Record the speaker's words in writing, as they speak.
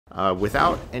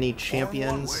Without any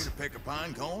champions,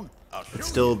 it'd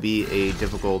still be a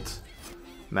difficult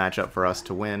matchup for us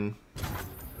to win.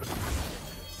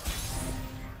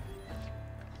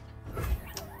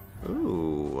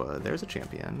 Ooh, there's a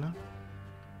champion.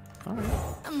 All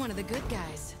right. I'm one of the good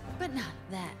guys, but not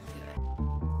that good.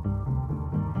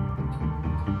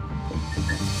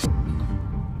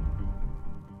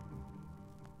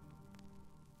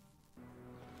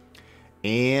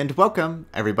 And welcome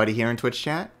everybody here in Twitch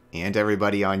chat and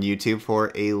everybody on YouTube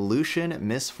for a Lucian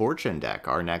Misfortune deck,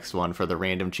 our next one for the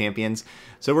random champions.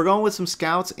 So we're going with some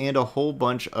scouts and a whole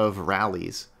bunch of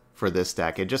rallies for this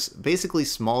deck. It just basically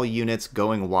small units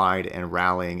going wide and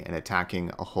rallying and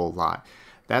attacking a whole lot.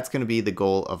 That's going to be the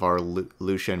goal of our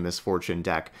Lucian Misfortune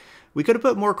deck. We could have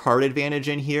put more card advantage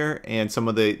in here and some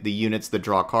of the units that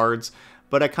draw cards,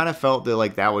 but I kind of felt that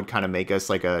like that would kind of make us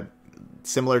like a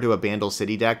similar to a Bandle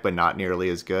City deck, but not nearly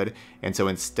as good. And so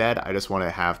instead, I just want to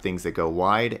have things that go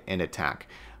wide and attack.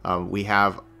 We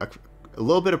have a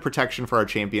little bit of protection for our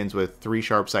champions with 3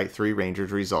 Sharp Sight, 3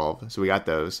 Rangers Resolve. So we got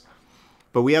those.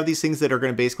 But we have these things that are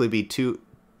going to basically be two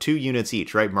units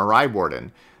each, right? Mirai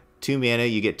Warden, 2 mana,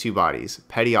 you get 2 bodies.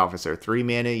 Petty Officer, 3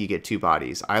 mana, you get 2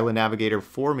 bodies. Island Navigator,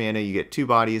 4 mana, you get 2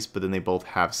 bodies, but then they both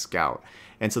have Scout.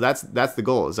 And so that's the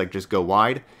goal, is like just go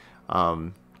wide.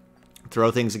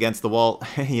 Throw things against the wall,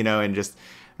 you know, and just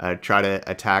try to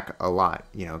attack a lot,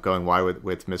 you know, going wide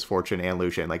with Misfortune and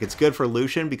Lucian. Like, it's good for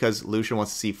Lucian because Lucian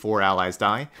wants to see 4 allies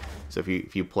die. So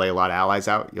if you play a lot of allies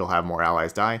out, you'll have more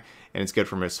allies die. And it's good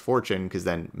for Misfortune because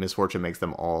then Misfortune makes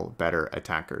them all better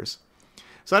attackers.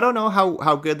 So I don't know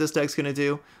how good this deck's going to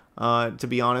do, to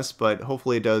be honest, but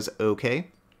hopefully it does okay.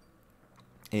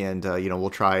 And, you know, we'll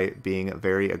try being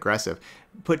very aggressive.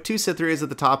 Put 2 Cythrias at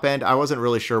the top end. I wasn't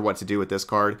really sure what to do with this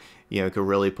card. You know, could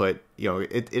really put, you know,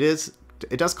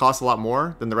 it does cost a lot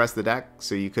more than the rest of the deck,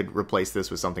 so you could replace this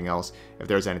with something else if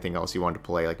there's anything else you wanted to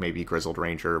play, like maybe Grizzled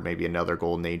Ranger, maybe another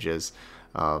Golden Ages,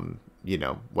 you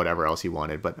know, whatever else you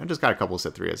wanted. But I just got a couple of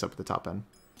Cythrias up at the top end.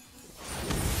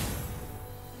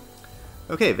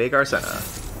 Okay, Vhagar Senna.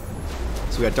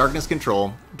 So we got Darkness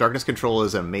Control. Darkness Control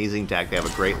is an amazing deck. They have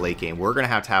a great late game. We're going to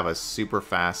have a super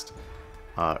fast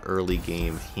early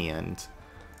game hand.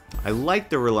 I like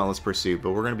the Relentless Pursuit,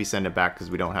 but we're going to be sending it back because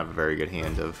we don't have a very good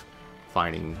hand of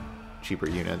finding cheaper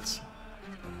units.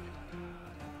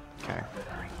 Okay.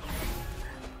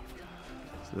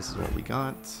 So this is what we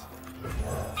got.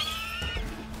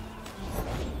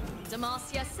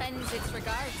 Demacia sends its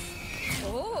regards.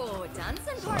 Oh,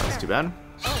 dancing partner. That's too bad.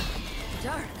 Oh,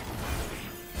 dark.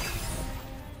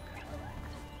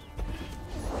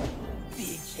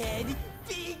 Big head,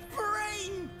 big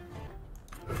brain.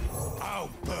 Oh,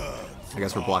 I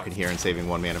guess we're blocking here and saving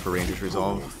 1 mana for Ranger's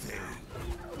Resolve.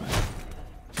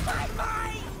 My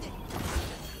mind.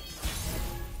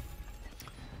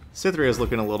 Cythria is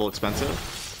looking a little expensive.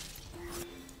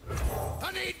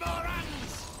 I need more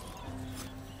hands.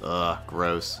 Ugh,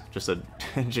 gross. Just a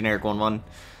generic 1/1.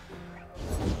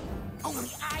 Only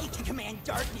I can command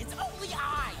darkness. Only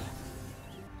I.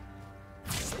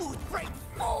 Smooth break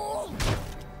fall.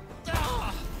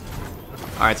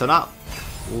 Alright, so not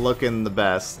looking the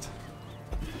best.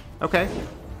 Okay.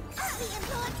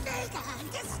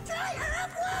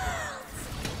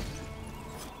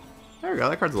 There we go,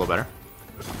 that card's a little better.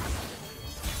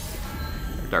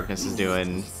 Darkness is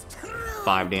doing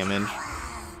 5 damage.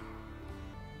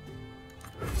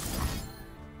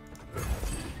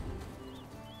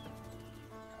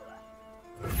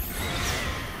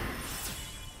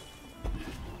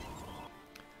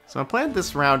 So my plan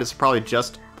this round is to probably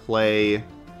just play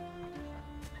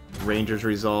Ranger's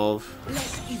Resolve.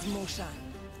 Less is motion.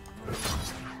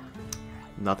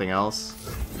 Nothing else.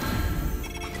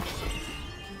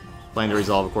 Playing to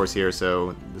Resolve, of course, here,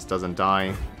 so this doesn't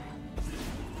die.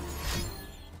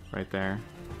 Right there.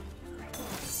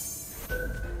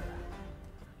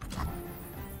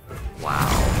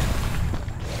 Wow.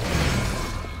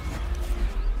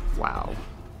 Wow.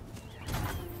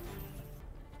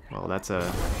 Well, that's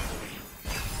a...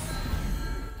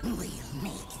 We'll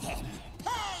make them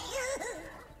pay.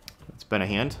 It's been a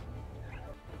hand.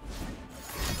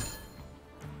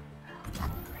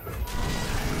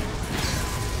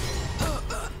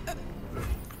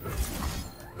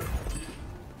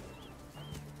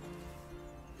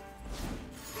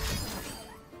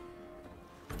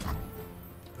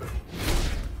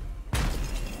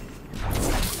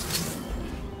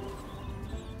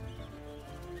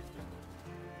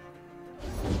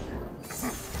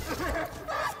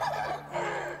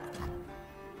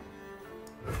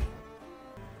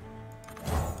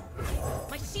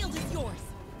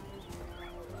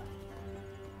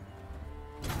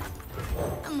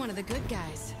 one of the good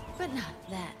guys, but not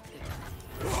that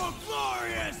good. A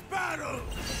glorious battle!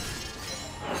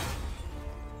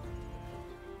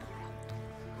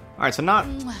 Alright, so not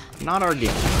our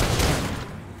game.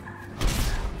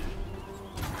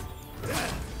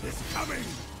 Death is coming!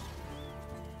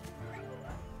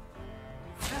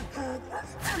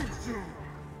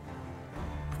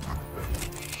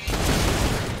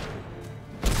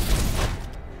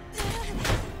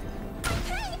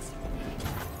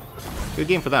 Good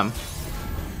game for them.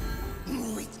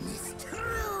 Witness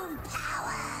true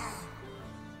power!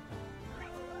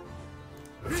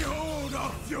 Behold our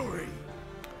fury!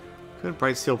 Good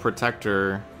Bright Steel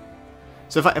Protector.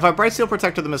 So if I Bright Steel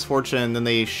Protector the Misfortune, then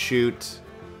they shoot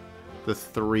the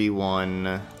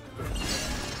 3-1.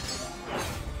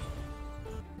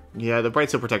 Yeah, the Bright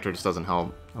Steel Protector just doesn't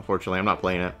help. Unfortunately, I'm not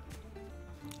playing it.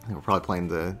 I think we're probably playing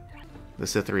the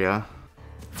Cytheria.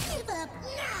 Give up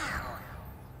now!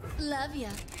 Love ya.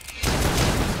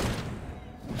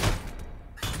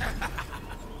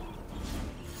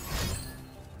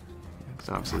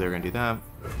 So obviously they're gonna do that.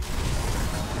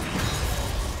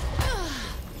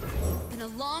 Been a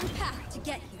long path to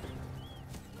get here.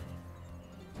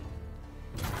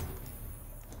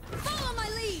 Follow my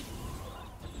lead.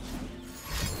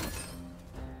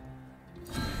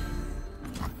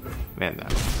 Man,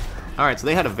 that. Alright, so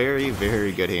they had a very,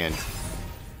 very good hand.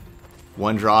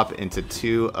 One drop into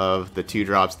 2 of the 2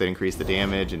 drops that increase the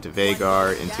damage, into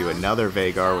Vhagar, into another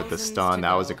Vhagar with the stun.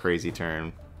 That was a crazy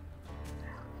turn.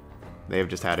 They have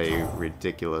just had a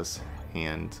ridiculous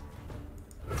hand.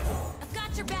 I've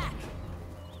got your back.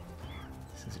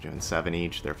 Since they're doing 7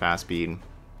 each, they're fast speed.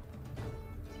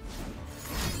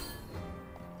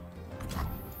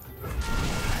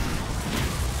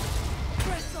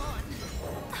 Press on.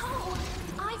 Oh,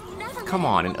 I've never Come met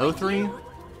on, an anyone like 0-3? you.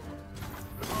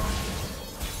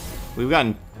 We've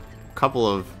gotten a couple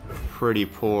of pretty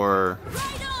poor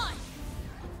Right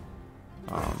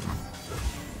on.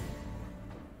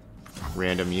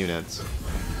 random units.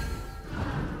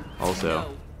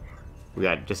 Also, we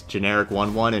got just generic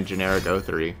 1-1 and generic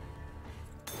 0-3.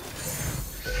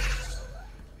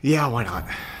 Yeah, why not?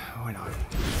 Why not?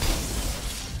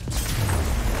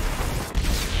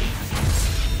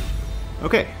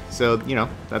 Okay, so, you know,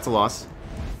 that's a loss.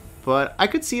 But I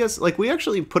could see us, like, we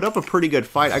actually put up a pretty good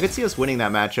fight. I could see us winning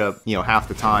that matchup, you know, half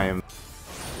the time.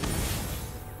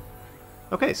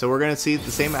 Okay, so we're going to see the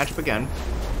same matchup again.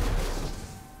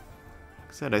 Like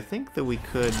I said, I think that we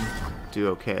could do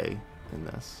okay in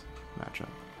this matchup.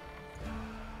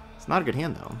 It's not a good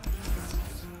hand, though.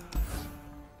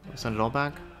 Send it all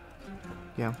back?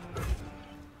 Yeah.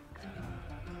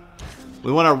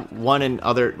 We want our 1 and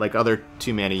other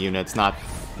 2 mana units, not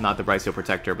the Bright Steel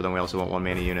Protector, but then we also want 1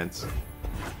 mana units.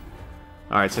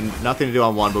 Alright, so nothing to do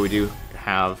on 1, but we do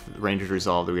have Ranger's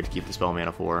Resolve that we have to keep the spell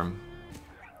mana for.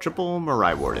 Triple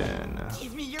Mirai Warden.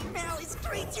 Give me your malice,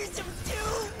 creatures of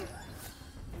doom!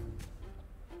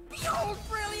 Behold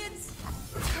brilliance!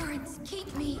 Turrets,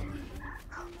 keep me.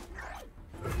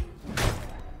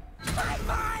 My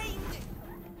mind!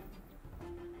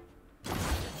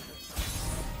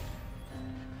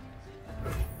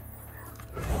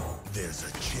 There's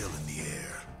a chill in the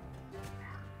air.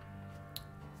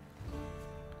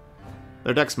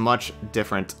 Their deck's much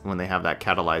different when they have that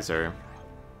Catalyzer.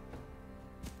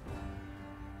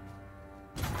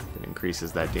 It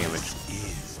increases that damage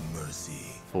Is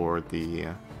mercy. for the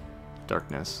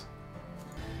darkness.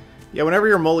 Yeah, whenever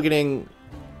you're mulliganing,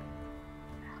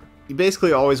 you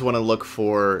basically always want to look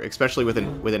for, especially with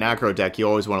an aggro deck, you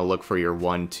always want to look for your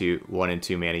 1 and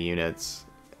 2 mana units.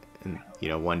 And, you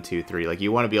know, 1, 2, 3. Like,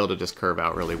 you want to be able to just curve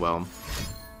out really well.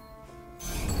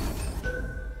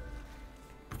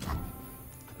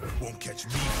 Won't catch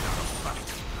me without a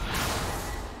fight.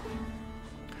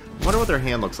 I wonder what their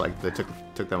hand looks like. It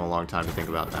took them a long time to think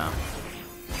about that.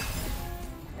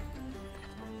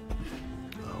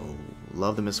 Oh,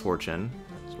 love the Misfortune.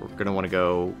 So we're going to want to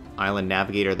go Island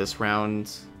Navigator this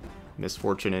round.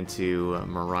 Misfortune into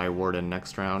Mirai Warden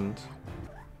next round.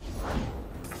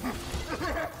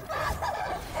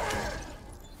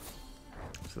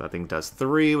 So that thing does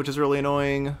 3, which is really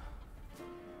annoying.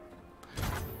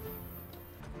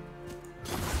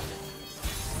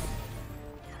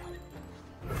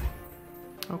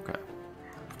 Okay.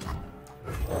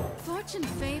 Fortune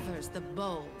favors the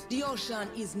bold. The ocean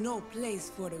is no place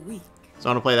for the weak. So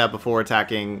I want to play that before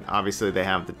attacking. Obviously they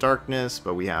have the Darkness,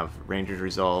 but we have Ranger's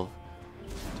Resolve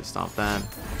to stop that.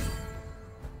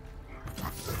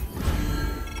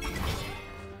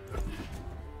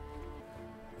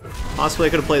 Possibly I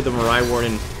could have played the Mirai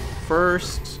Warden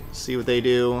first, see what they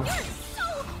do. You're so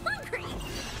hungry.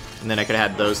 And then I could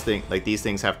have had those things, like these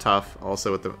things have tough.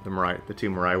 Also with the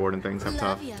two Mirai Warden things have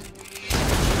tough. Ya.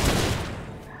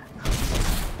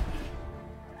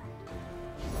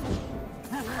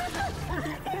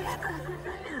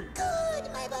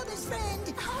 Good, my bonus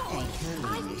friend.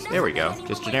 There we go.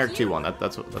 Just generic 2-1.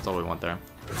 That's all we want there.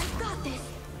 I've got this.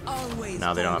 Always.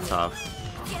 Now they don't have tough.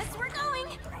 Guess we're going.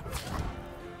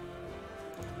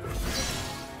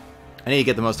 I need to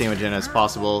get the most damage in as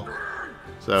possible.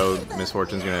 So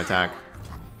Misfortune's gonna attack.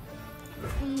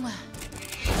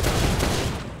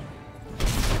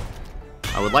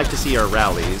 I would like to see our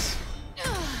rallies.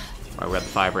 Alright, we got the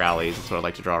 5 rallies. That's what I'd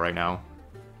like to draw right now.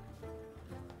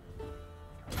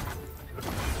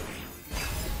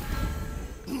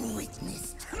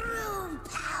 Witness true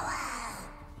power.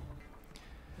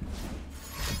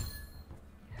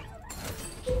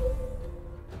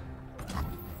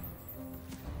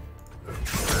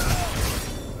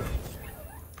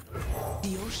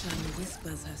 The ocean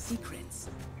whispers her secrets.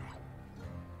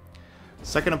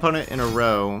 Second opponent in a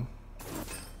row.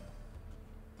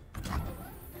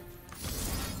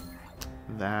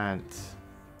 That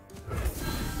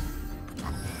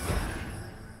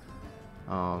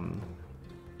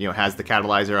you know, has the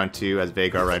Catalyzer on 2, has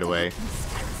Vagar right away.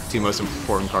 2 most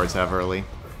important cards to have early.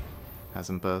 Has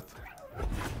them both.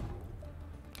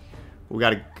 We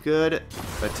got a good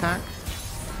attack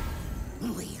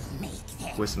We'll make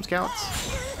them. with some scouts.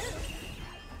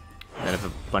 And if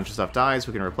a bunch of stuff dies,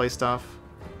 we can replace stuff.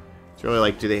 It's really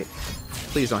like, do they...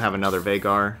 Please don't have another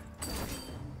Vagar.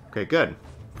 Okay, good.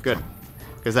 Good.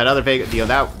 Because that other Vagar... You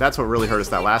know, that's what really hurt us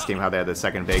that last game, how they had the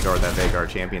second Vagar, that Vagar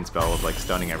champion spell of, like,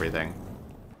 stunning everything.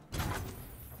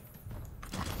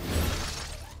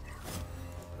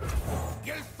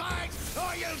 You'll fight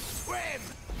or you'll swim.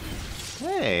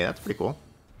 Hey, that's pretty cool.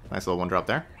 Nice little 1-drop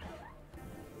there.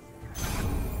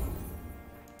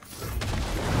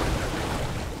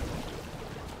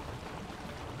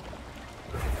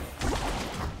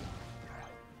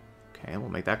 Okay, we'll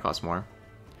make that cost more.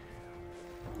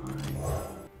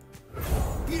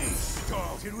 You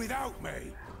started without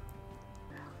me.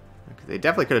 They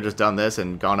definitely could have just done this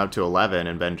and gone up to 11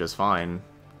 and been just fine.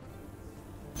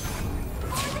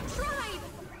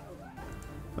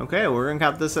 Okay, we're gonna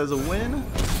count this as a win.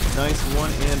 Nice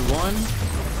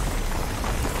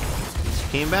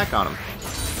 1-1. Came back on him.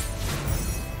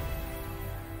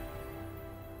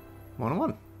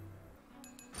 1-1.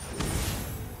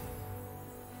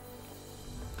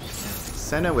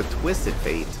 Senna with Twisted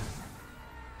Fate.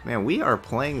 Man, we are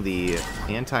playing the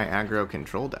anti-aggro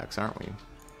control decks, aren't we?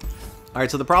 Alright,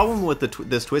 so the problem with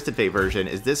this Twisted Fate version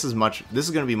is this is going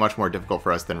to be much more difficult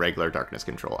for us than regular Darkness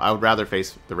Control. I would rather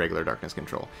face the regular Darkness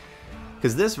Control.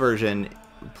 Because this version,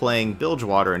 playing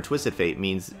Bilgewater and Twisted Fate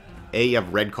means, A, you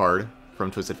have red card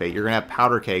from Twisted Fate. You're going to have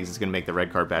Powder Kegs, it's going to make the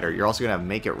red card better. You're also going to have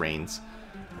Make It Rains,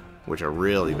 which are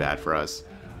really bad for us.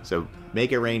 So,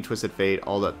 Make It Rain, Twisted Fate,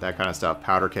 all that kind of stuff,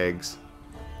 Powder Kegs,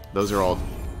 those are all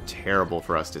terrible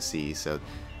for us to see. So,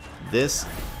 this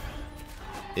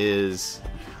is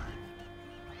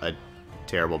a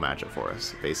terrible matchup for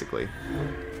us, basically.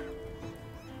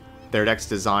 Their deck's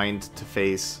designed to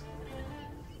face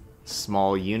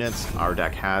small units. Our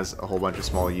deck has a whole bunch of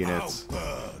small units.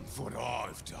 For what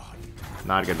I've done.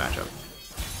 Not a good matchup.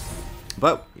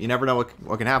 But you never know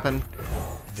what can happen.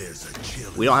 There's a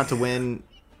chill. We don't have to win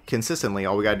consistently.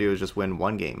 All we gotta do is just win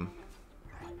one game.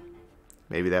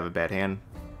 Maybe they have a bad hand.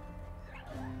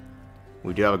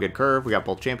 We do have a good curve. We got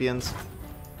both champions.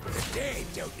 The dead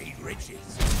don't need riches.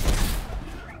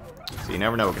 So you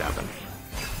never know what can happen.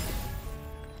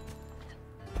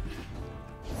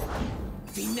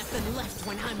 Be nothing left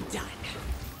when I'm done.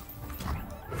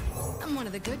 I'm one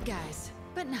of the good guys,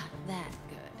 but not that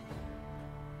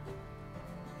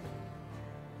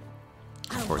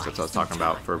good. Of course, that's what I was talking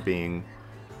about for being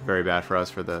very bad for us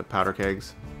for the powder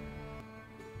kegs.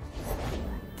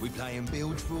 We playing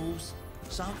bilge rules,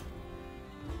 son?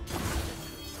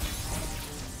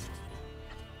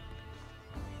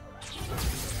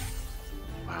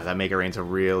 Wow, that Make It Rain's a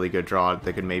really good draw.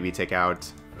 They could maybe take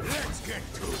out Let's get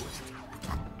to it.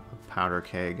 a powder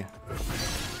keg.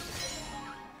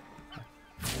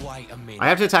 Wait a minute. I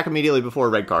have to attack immediately before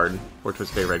red card, or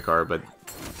Twisted Fate red card, but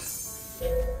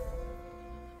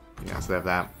yeah, so they have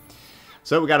that.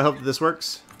 So we gotta hope that this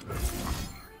works.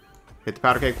 Hit the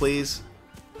powder keg, please.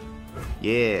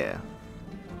 Yeah.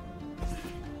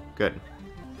 Good.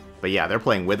 But yeah, they're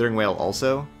playing Withering Wail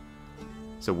also.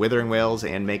 So Withering Wails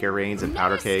and Make It Rains and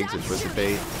Powder Kegs and Twisted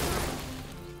Fate.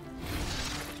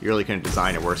 You really couldn't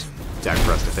design a worse deck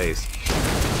for us to face.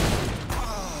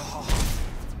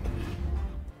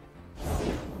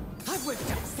 I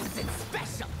whipped up something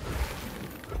special.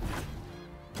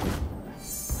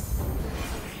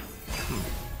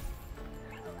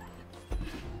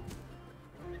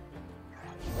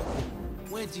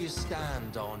 do you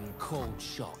stand on cold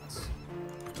shots?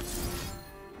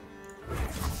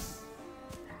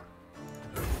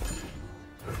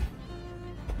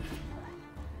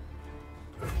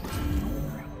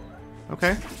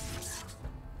 Okay.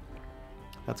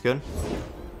 That's good.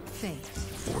 Fate.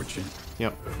 Fortune.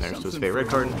 Yep, there's his Something favorite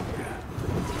for card.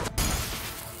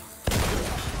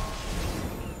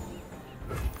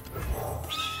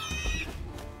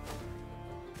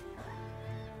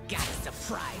 Got a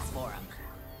surprise for him.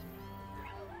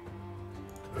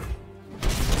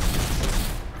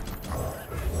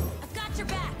 I've got your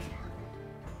back.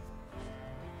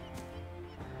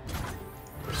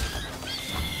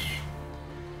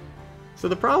 So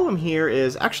the problem here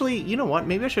is, actually, you know what?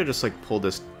 Maybe I should have just like pulled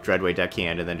this Dreadway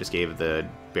deckhand and then just gave the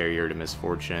barrier to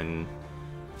Misfortune.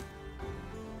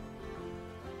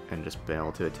 And just been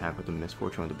able to attack with the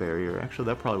Misfortune with the barrier. Actually,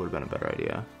 that probably would have been a better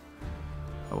idea.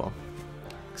 Oh well.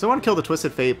 Because I want to kill the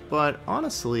Twisted Fate, but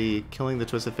honestly, killing the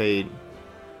Twisted Fate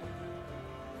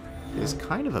is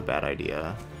kind of a bad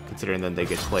idea, considering then they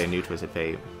get to play a new Twisted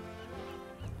Fate.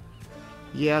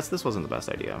 Yes, this wasn't the best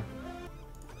idea.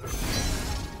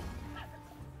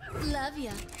 Love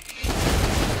ya.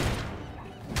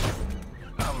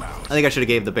 I think I should have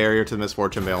gave the barrier to the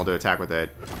Misfortune, be able to attack with it,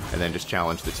 and then just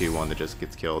challenge the 2-1 that just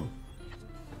gets killed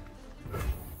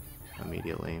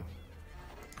immediately.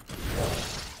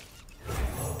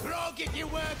 Grog if you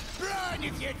work, burn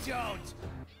if you don't.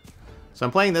 So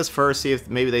I'm playing this first, see if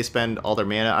maybe they spend all their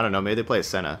mana. I don't know, maybe they play a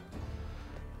Senna.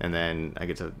 And then I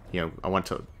get to, you know, I want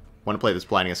to play this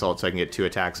Blinding Assault so I can get 2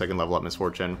 attacks so I can level up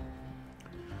Misfortune.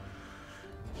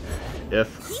 If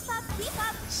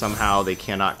somehow they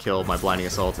cannot kill my Blinding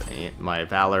Assault, and my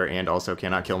Valor, and also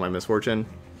cannot kill my Misfortune.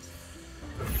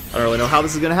 I don't really know how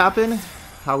this is going to happen,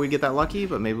 how we get that lucky,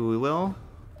 but maybe we will.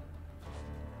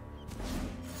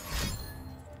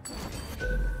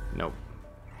 Nope.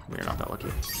 We are not that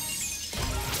lucky.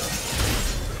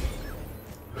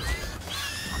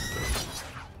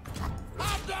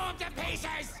 I'll blow him to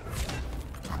pieces.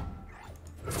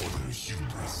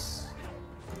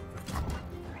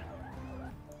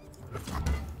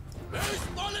 Who's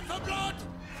falling for blood?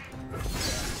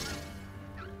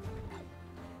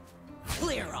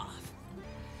 Clear off.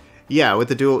 Yeah, with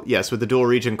the dual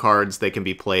region cards, they can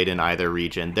be played in either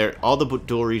region. All the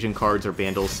dual region cards are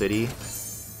Vandal City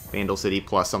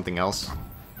plus something else.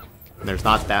 And there's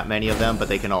not that many of them, but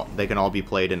they can all be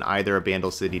played in either a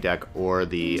Vandal City deck or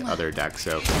the other deck.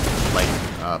 So, like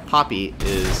Poppy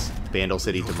is Vandal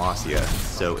City Demacia.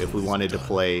 So if we wanted to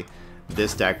play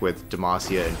this deck with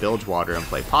Demacia and Bilgewater and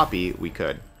play Poppy, we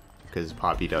could, because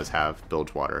Poppy does have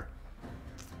Bilgewater.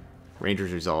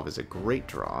 Ranger's Resolve is a great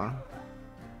draw.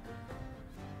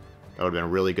 That would have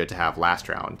been really good to have last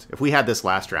round. If we had this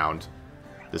last round,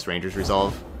 this Ranger's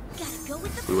Resolve,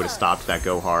 we would have stopped that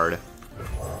go hard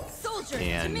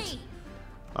and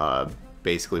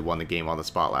basically won the game on the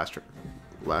spot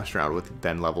last round with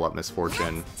then level up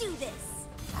Misfortune. Let's do this.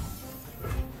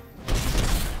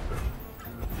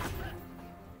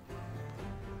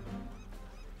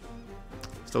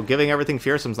 Still, giving everything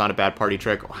fearsome's not a bad party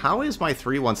trick. How is my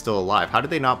 3-1 still alive? How did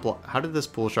they not how did this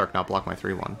Pool Shark not block my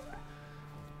 3-1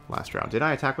 last round? Did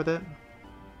I attack with it?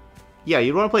 Yeah,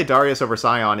 you'd want to play Darius over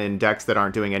Scion in decks that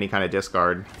aren't doing any kind of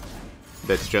discard.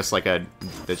 That's just like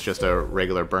that's just a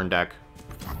regular burn deck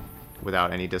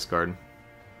without any discard.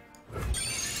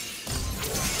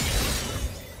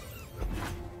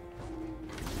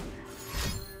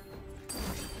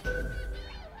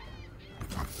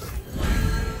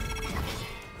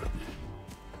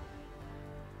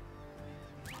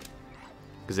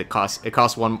 Because it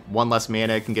costs one less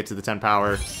mana, it can get to the 10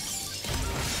 power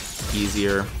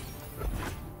easier.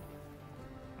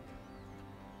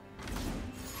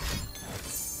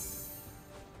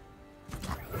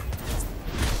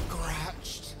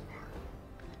 Scratched.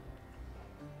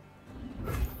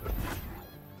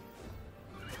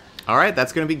 Alright,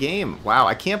 that's going to be game. Wow,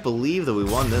 I can't believe that we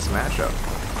won this matchup.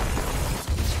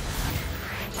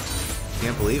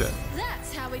 Can't believe it.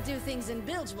 That's how we do things in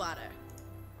Bilgewater.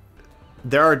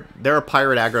 There are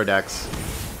pirate aggro decks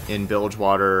in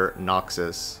Bilgewater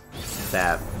Noxus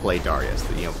that play Darius.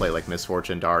 That, you know, play like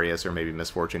Misfortune Darius or maybe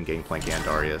Misfortune Gangplank and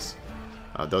Darius.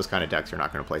 Those kind of decks you're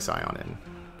not going to play Scion in.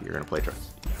 You're going to play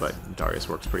but Darius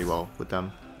works pretty well with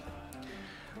them.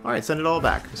 Alright, send it all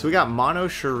back. So we got Mono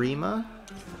Shurima.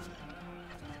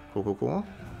 Cool, cool, cool.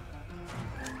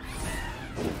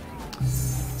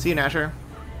 See you, Nasher.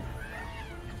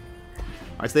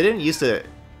 Alright, so they didn't used to...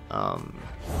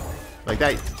 like,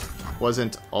 that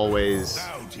wasn't always,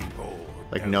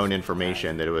 like, known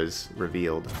information that it was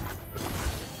revealed.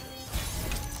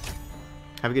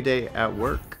 Have a good day at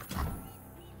work.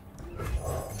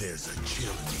 There's a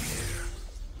chill in the air.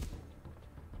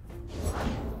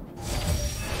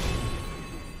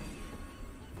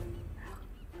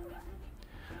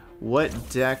 What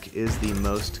deck is the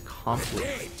most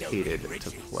complicated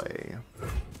to play?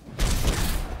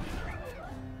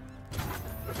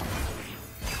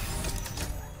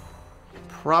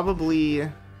 Probably,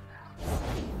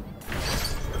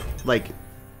 like,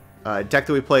 deck that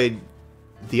we played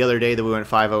the other day that we went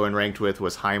 5-0 and ranked with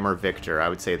was Heimer Victor. I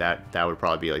would say that would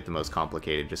probably be like the most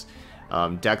complicated. Just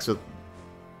decks with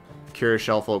Curious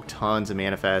Shellfolk, tons of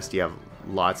manifest. You have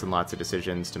lots and lots of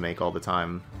decisions to make all the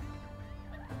time.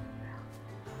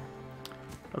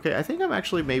 Okay, I think I'm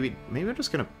actually maybe I'm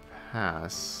just gonna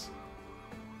pass.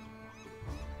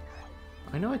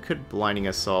 I know I could Blinding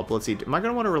Assault, but let's see. Am I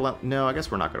gonna want to No, I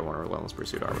guess we're not gonna want a Relentless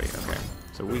Pursuit, are we? Okay,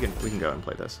 so we can go and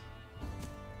play this.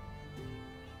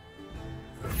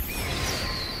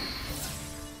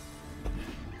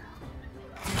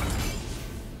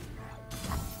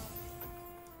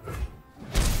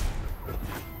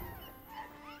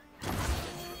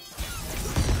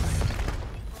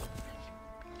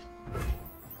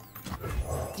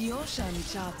 The ocean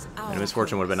charts our And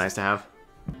Misfortune would have been nice to have.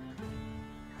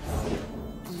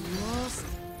 Almost.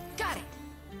 Got it.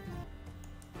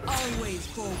 Always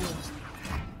forward.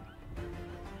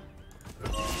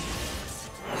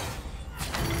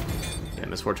 Yeah,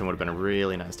 Misfortune would have been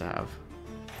really nice to have.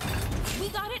 We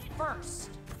got it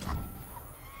first.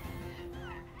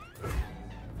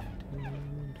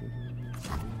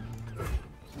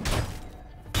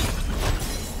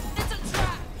 It's a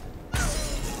trap.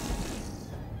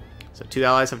 So 2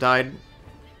 allies have died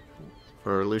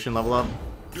for Lucian level up.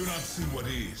 Do not see what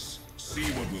is, see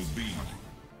what will be.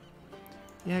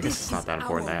 Yeah, I guess it's not that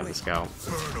important to have the scout.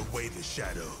 Burn away the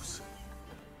shadows.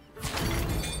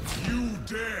 You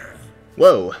dare!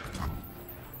 Whoa!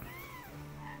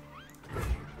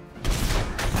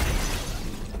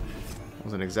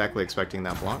 Wasn't exactly expecting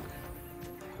that block.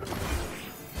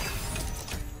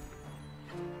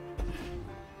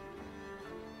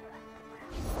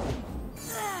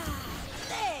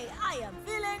 Hey, I am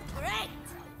feeling great.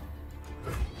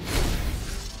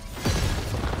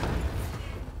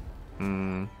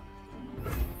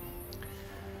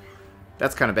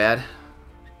 That's kind of bad.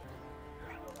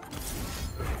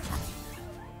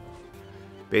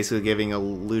 Basically giving a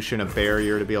Lucian a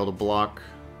barrier to be able to block.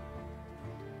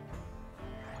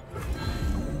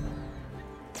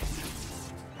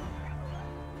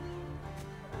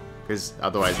 Because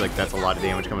otherwise, like, that's a lot of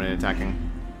damage coming in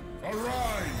attacking.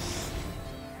 Arise!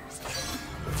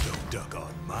 Don't duck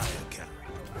on my account.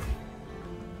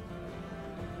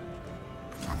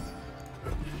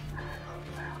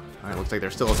 Alright, looks like they're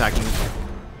still attacking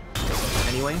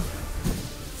anyway.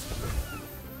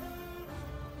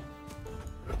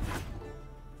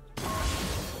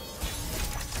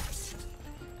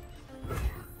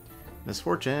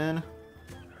 Misfortune.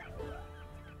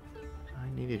 I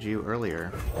needed you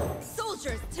earlier.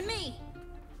 Soldiers, to me.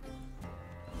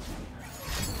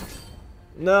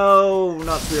 No,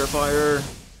 not Spear Fire.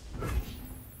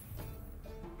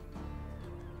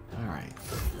 Alright.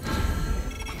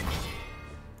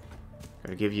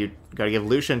 Gotta give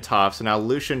Lucian top, so now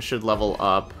Lucian should level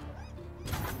up.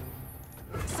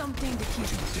 Something to keep.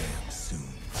 Damn soon.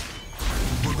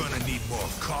 We're gonna need more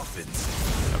coffins.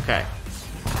 Okay.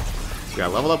 So we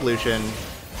gotta level up Lucian.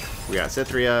 We got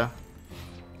Cythria.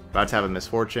 About to have a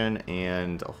Misfortune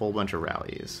and a whole bunch of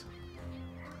rallies.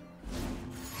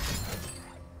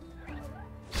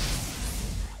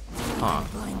 Huh.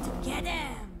 Going to get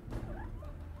him.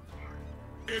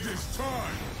 It is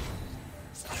time.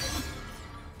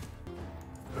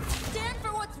 Stand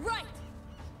for what's right.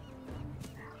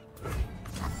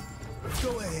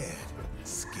 Go ahead.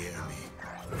 Scare me.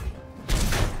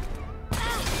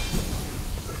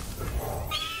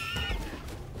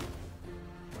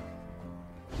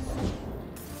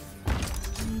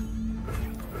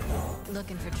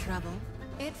 Looking for trouble?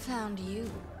 It found you.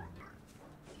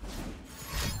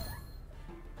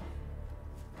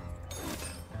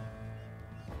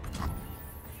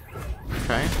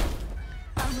 Okay.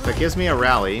 That gives me a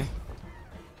rally.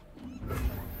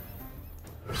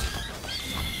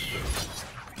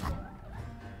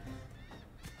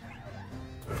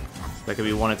 That could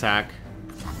be one attack.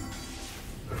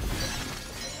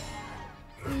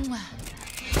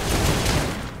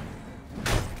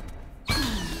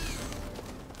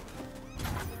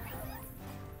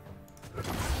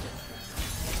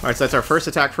 Alright, so that's our first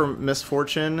attack for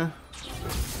Misfortune.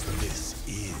 This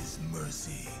is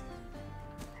mercy.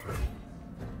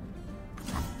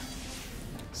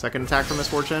 Second attack for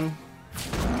Misfortune.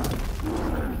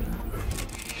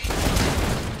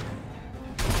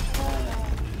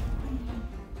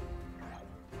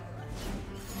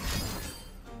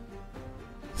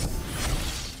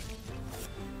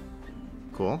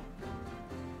 Cool.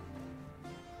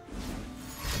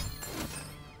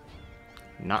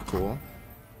 Not cool.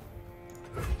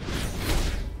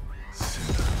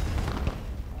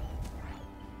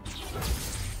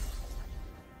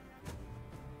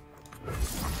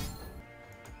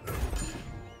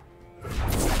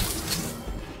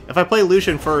 If I play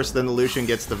Lucian first, then the Lucian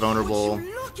gets the vulnerable. Would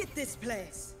you look at this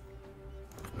place?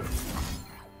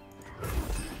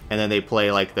 And then they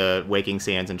play like the Waking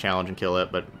Sands and challenge and kill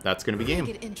it, but that's gonna be game.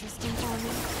 Make it interesting for me.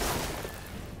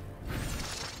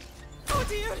 Oh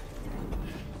dear!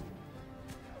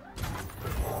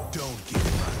 Don't get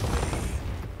in my way.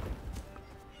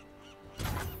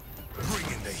 Bring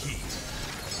in the heat.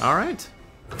 Alright.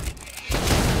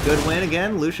 Good win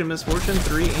again. Lucian Misfortune,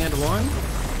 3-1.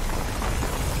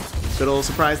 Good old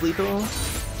surprise lethal.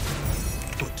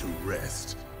 Put to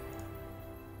rest.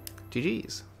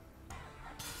 GG's.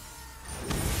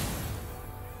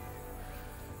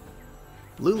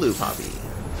 Lulu Poppy.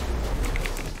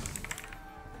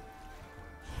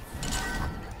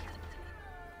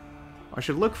 I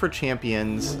should look for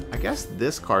champions. I guess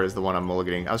this card is the one I'm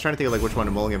mulliganing. I was trying to think of like which one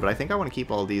to mulligan, but I think I want to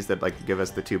keep all of these that like give us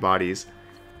the 2 bodies.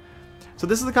 So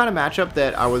this is the kind of matchup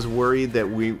that I was worried that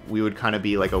we would kind of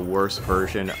be like a worse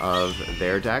version of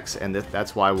their decks, and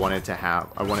that's why I wanted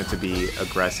to be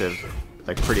aggressive,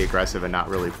 like pretty aggressive, and not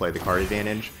really play the card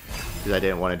advantage, because I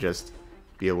didn't want to just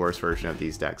be a worse version of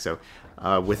these decks. So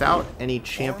without any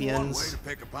champions,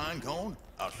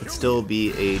 it'd still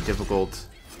be a difficult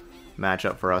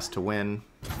matchup for us to win.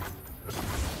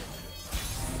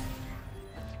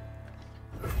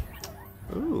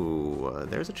 Ooh,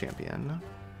 there's a champion.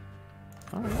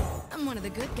 Alright. I'm one of the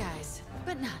good guys,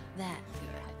 but not that good.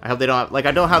 I hope they don't have, like,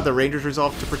 I don't have the Ranger's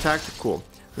Resolve to protect. Cool.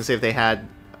 Let's say if they had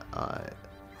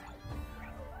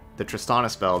the Tristana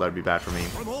spell, that'd be bad for me.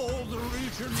 From all the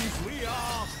regions we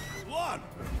are one.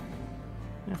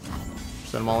 Yeah.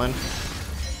 Send them all in.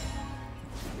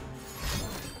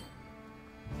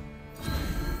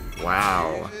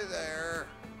 Wow.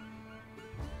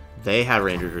 They had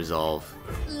Ranger's Resolve.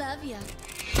 Love ya.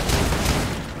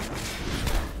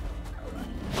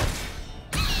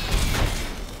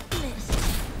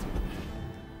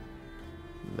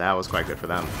 That was quite good for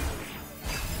them.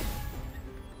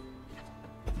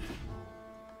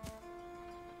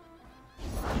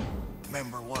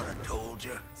 Remember what I told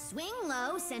you? Swing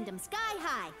low, send 'em sky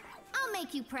high. I'll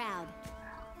make you proud.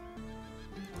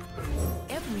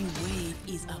 Every wave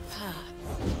is a path.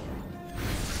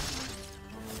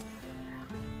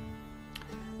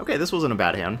 Okay, this wasn't a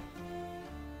bad hand.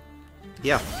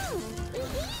 Yeah.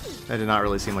 That did not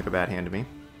really seem like a bad hand to me.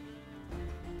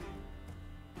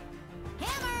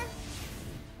 Hammer.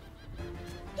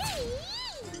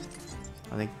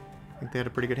 I think they had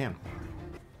a pretty good hand.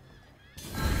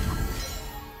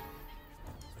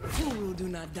 Guru do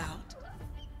not doubt.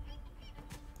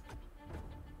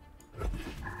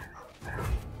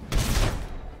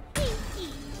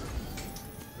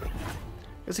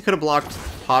 Guess he could have blocked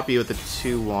Poppy with the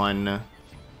 2-1.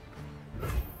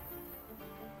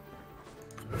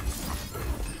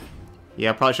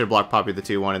 Yeah, I probably should have blocked Poppy with the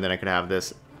 2-1, and then I could have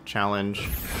this challenge.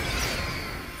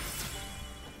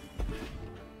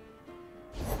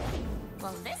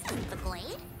 Well, this isn't the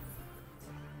glade.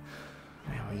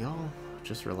 Man, will y'all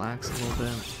just relax a little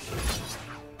bit?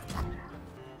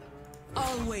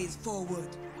 Always forward.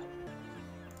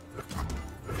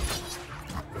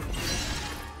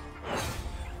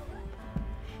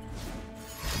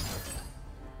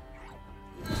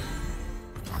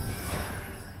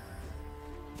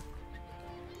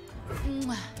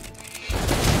 Mwah.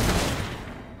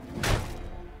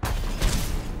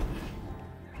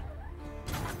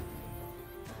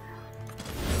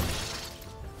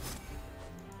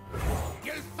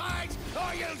 You'll fight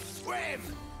or you'll swim.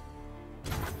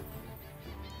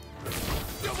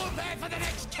 Double pay for the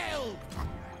next kill.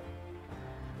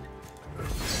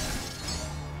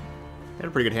 Had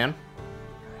a pretty good hand.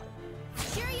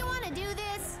 Sure you want to do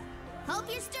this? Hope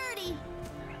you're sturdy.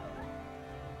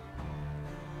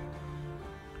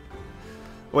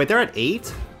 Oh, wait, they're at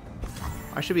 8?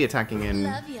 I should be attacking in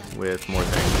Love ya. with more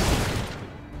things.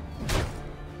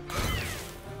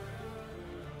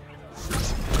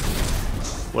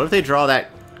 What if they draw that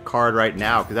card right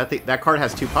now? Because that card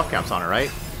has 2 puff caps on it, right?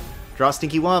 Draw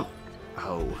Stinky Wump.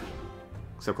 Oh,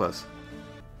 so close.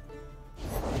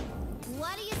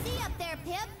 What do you see up there,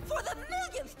 Pip? For the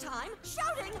millionth time,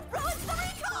 shouting, Rowan's the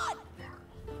recon!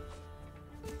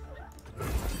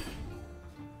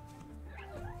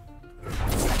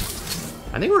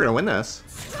 I think we're gonna win this.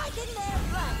 Strike in there,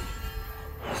 right?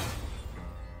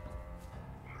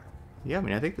 Yeah, I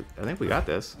mean, I think we got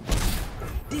this.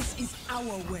 This is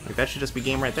our way. Like, that should just be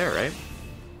game right there, right?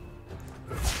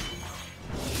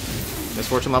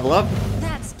 Misfortune level up.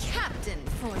 That's Captain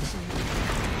Fortune.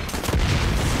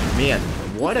 Man,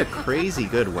 what a crazy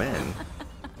good win.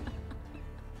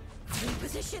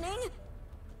 Repositioning?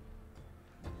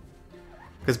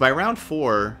 Because by round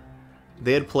 4,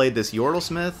 they had played this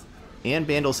Yordlesmith, and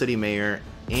Bandle City Mayor,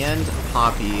 and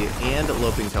Poppy, and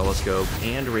Loping Telescope,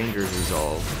 and Ranger's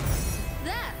Resolve.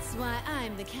 That's why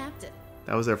I'm the captain.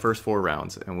 That was their first 4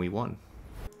 rounds, and we won.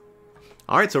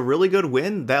 Alright, so really good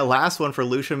win. That last one for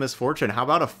Lucian Misfortune. How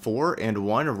about a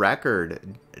 4-1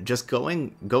 record? Just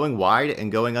going wide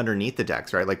and going underneath the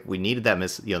decks, right? Like, we needed that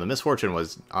the Misfortune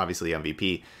was obviously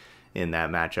MVP in that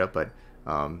matchup, but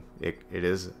it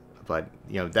is. But,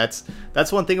 you know, that's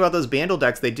one thing about those Bandle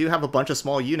decks. They do have a bunch of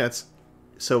small units,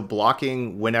 so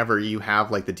blocking whenever you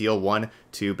have, like, the deal 1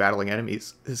 to battling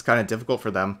enemies is kind of difficult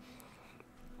for them.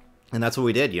 And that's what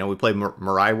we did. You know, we played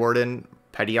Mirai Warden,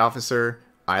 Petty Officer,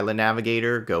 Island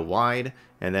Navigator, go wide,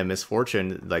 and then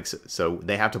Misfortune, like, so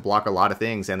they have to block a lot of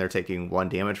things, and they're taking 1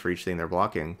 damage for each thing they're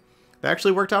blocking. That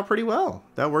actually worked out pretty well.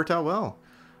 That worked out well.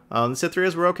 The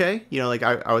Cythrias were okay. You know, like,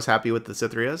 I was happy with the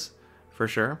Cythrias, for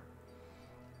sure.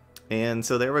 And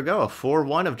so there we go, a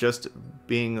 4-1 of just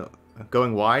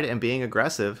going wide and being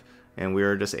aggressive, and we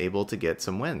were just able to get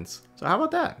some wins. So how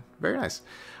about that? Very nice.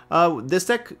 This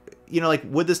deck, you know, like,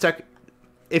 with this deck,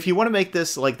 if you want to make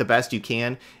this, like, the best you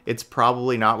can, it's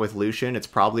probably not with Lucian. It's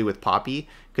probably with Poppy,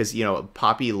 because, you know,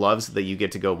 Poppy loves that you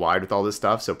get to go wide with all this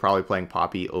stuff, so probably playing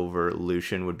Poppy over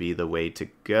Lucian would be the way to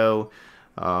go.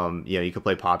 You know, you could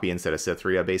play Poppy instead of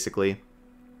Cythria, basically.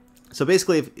 So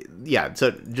basically,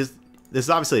 so just, this is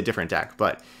obviously a different deck,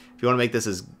 but if you want to make this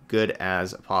as good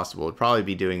as possible, it'd probably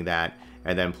be doing that,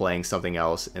 and then playing something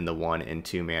else in the 1 and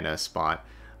 2 mana spot.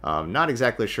 Not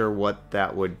exactly sure what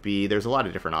that would be. There's a lot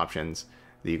of different options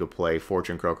that you could play.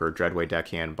 Fortune Croaker, Dreadway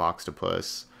Deckhand,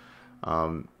 Boxtopus.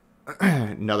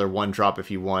 Another 1-drop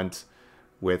if you want,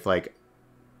 with, like,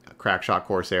 Crackshot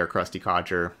Corsair, Krusty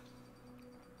Codger.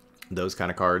 Those kind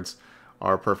of cards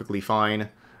are perfectly fine.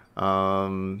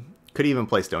 Could even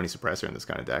play Stony Suppressor in this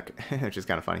kind of deck, which is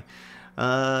kind of funny.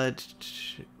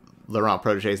 Laurent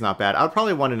Protege is not bad. I would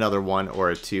probably want another 1 or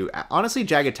a 2. Honestly,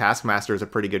 Jagged Taskmaster is a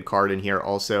pretty good card in here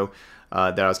also,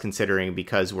 that I was considering,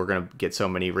 because we're going to get so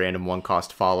many random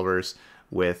 1-cost followers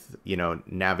with, you know,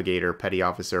 Navigator, Petty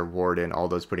Officer, Warden, all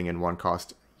those putting in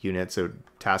 1-cost units. So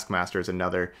Taskmaster is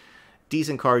another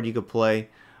decent card you could play.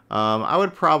 I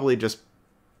would probably just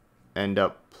end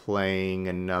up playing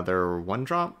another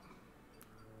 1-drop.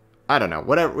 I don't know.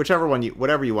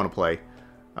 Whatever you want to play.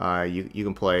 You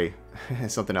can play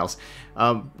something else.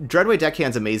 Dreadway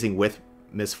Deckhand's amazing with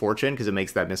Misfortune, because it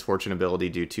makes that Misfortune ability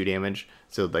do 2 damage.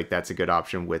 So, like, that's a good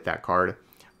option with that card.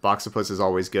 Boxopus is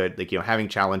always good. Like, you know, having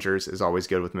challengers is always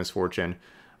good with Misfortune.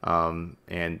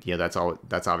 And, you know,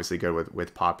 that's obviously good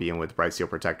with Poppy and with Brightsteel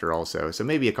Protector also. So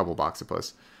maybe a couple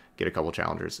Boxopus. Get a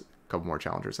couple more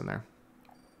challengers in there.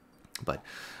 But,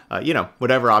 you know,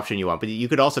 whatever option you want. But you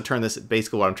could also turn this,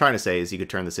 basically what I'm trying to say is you could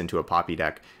turn this into a Poppy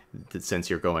deck since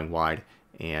you're going wide,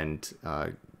 and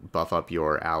buff up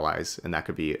your allies. And that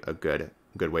could be a good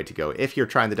way to go if you're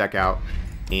trying the deck out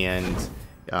and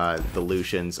the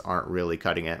Lucians aren't really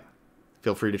cutting it.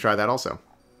 Feel free to try that also.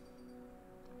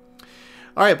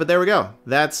 Alright, but there we go.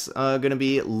 That's going to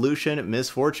be Lucian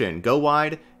Misfortune. Go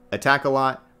wide, attack a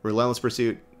lot, Relentless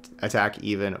Pursuit, attack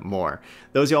even more.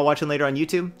 Those y'all watching later on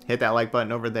YouTube, hit that like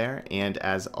button over there, and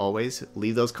as always,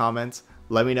 leave those comments.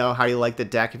 Let me know how you like the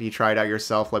deck if you try it out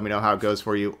yourself. Let me know how it goes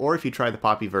for you, or if you try the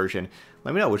Poppy version,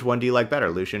 let me know which one do you like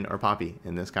better, Lucian or Poppy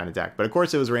in this kind of deck. But of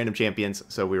course it was random champions,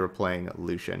 so we were playing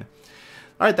Lucian.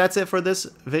 Alright, that's it for this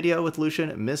video with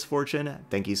Lucian Misfortune.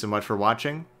 Thank you so much for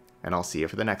watching, and I'll see you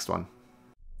for the next one.